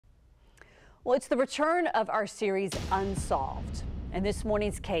Well, it's the return of our series Unsolved. And this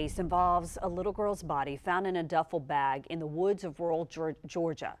morning's case involves a little girl's body found in a duffel bag in the woods of rural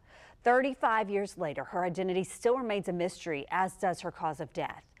Georgia. 35 years later, her identity still remains a mystery, as does her cause of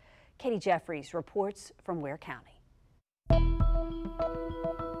death. Katie Jeffries reports from Ware County.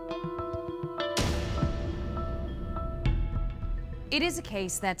 It is a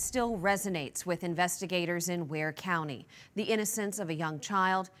case that still resonates with investigators in Ware County. The innocence of a young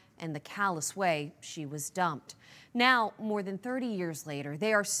child and the callous way she was dumped. Now, more than 30 years later,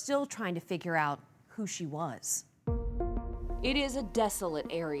 they are still trying to figure out who she was. It is a desolate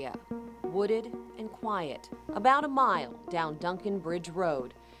area, wooded and quiet, about a mile down Duncan Bridge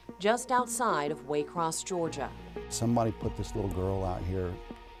Road, just outside of Waycross, Georgia. Somebody put this little girl out here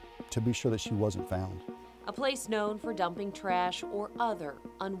to be sure that she wasn't found. A place known for dumping trash or other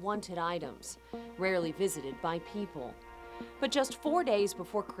unwanted items, rarely visited by people. But just 4 days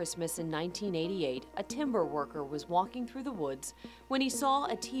before Christmas in 1988, a timber worker was walking through the woods when he saw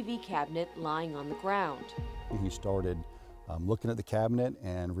a TV cabinet lying on the ground. He started looking at the cabinet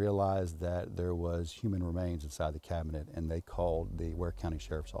and realized that there was human remains inside the cabinet, and they called the Ware County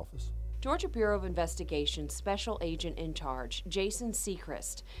Sheriff's Office. Georgia Bureau of Investigation Special Agent in Charge, Jason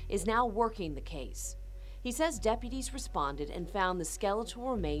Sechrist, is now working the case. He says deputies responded and found the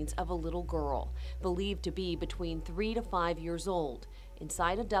skeletal remains of a little girl, believed to be between 3 to 5 years old,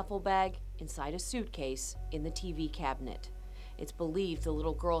 inside a duffel bag, inside a suitcase, in the TV cabinet. It's believed the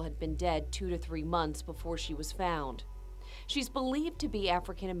little girl had been dead 2 to 3 months before she was found. She's believed to be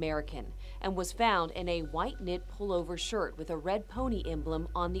African American and was found in a white knit pullover shirt with a red pony emblem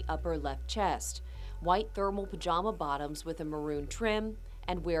on the upper left chest, white thermal pajama bottoms with a maroon trim,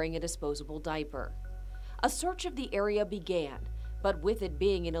 and wearing a disposable diaper. A search of the area began, but with it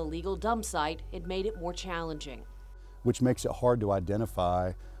being an illegal dump site, it made it more challenging. Which makes it hard to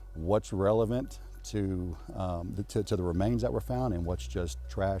identify what's relevant to the remains that were found and what's just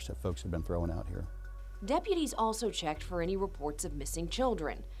trash that folks have been throwing out here. Deputies also checked for any reports of missing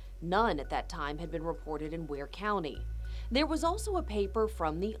children. None at that time had been reported in Ware County. There was also a paper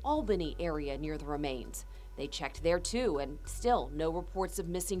from the Albany area near the remains. They checked there too, and still no reports of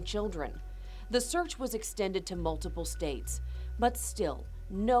missing children. The search was extended to multiple states, but still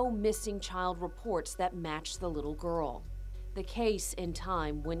no missing child reports that matched the little girl. The case in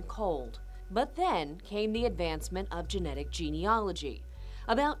time went cold, but then came the advancement of genetic genealogy.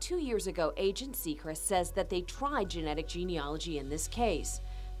 About 2 years ago, Agent Sechrist says that they tried genetic genealogy in this case,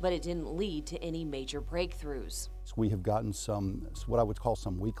 but it didn't lead to any major breakthroughs. So we have gotten some, what I would call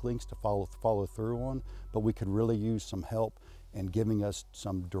some weak links to follow through on, but we could really use some help in giving us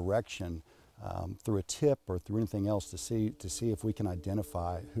some direction through a tip or through anything else to see if we can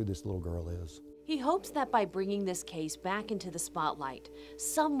identify who this little girl is. He hopes that by bringing this case back into the spotlight,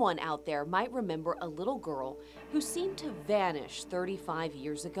 someone out there might remember a little girl who seemed to vanish 35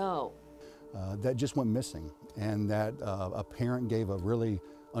 years ago. That just went missing, and that a parent gave a really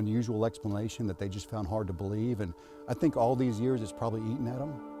unusual explanation that they just found hard to believe. And I think all these years it's probably eaten at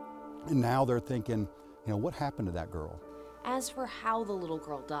them. And now they're thinking, you know, what happened to that girl? As for how the little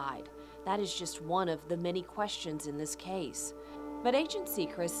girl died, that is just one of the many questions in this case. But Agent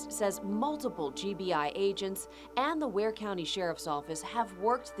Sechrist says multiple GBI agents and the Ware County Sheriff's Office have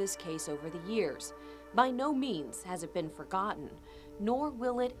worked this case over the years. By no means has it been forgotten, nor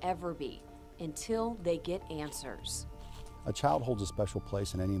will it ever be, until they get answers. A child holds a special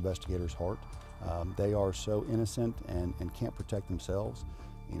place in any investigator's heart. They are so innocent and can't protect themselves.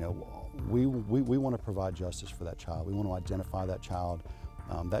 You know, we want to provide justice for that child. We want to identify that child.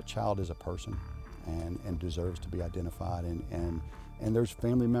 That child is a person and deserves to be identified. And there's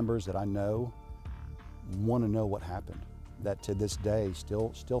family members that I know want to know what happened, that to this day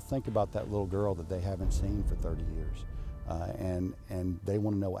still think about that little girl that they haven't seen for 30 years. And they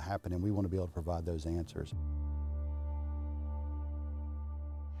want to know what happened, and we want to be able to provide those answers.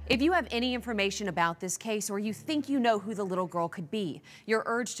 If you have any information about this case or you think you know who the little girl could be, you're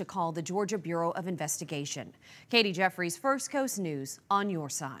urged to call the Georgia Bureau of Investigation. Katie Jeffries, First Coast News, on your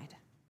side.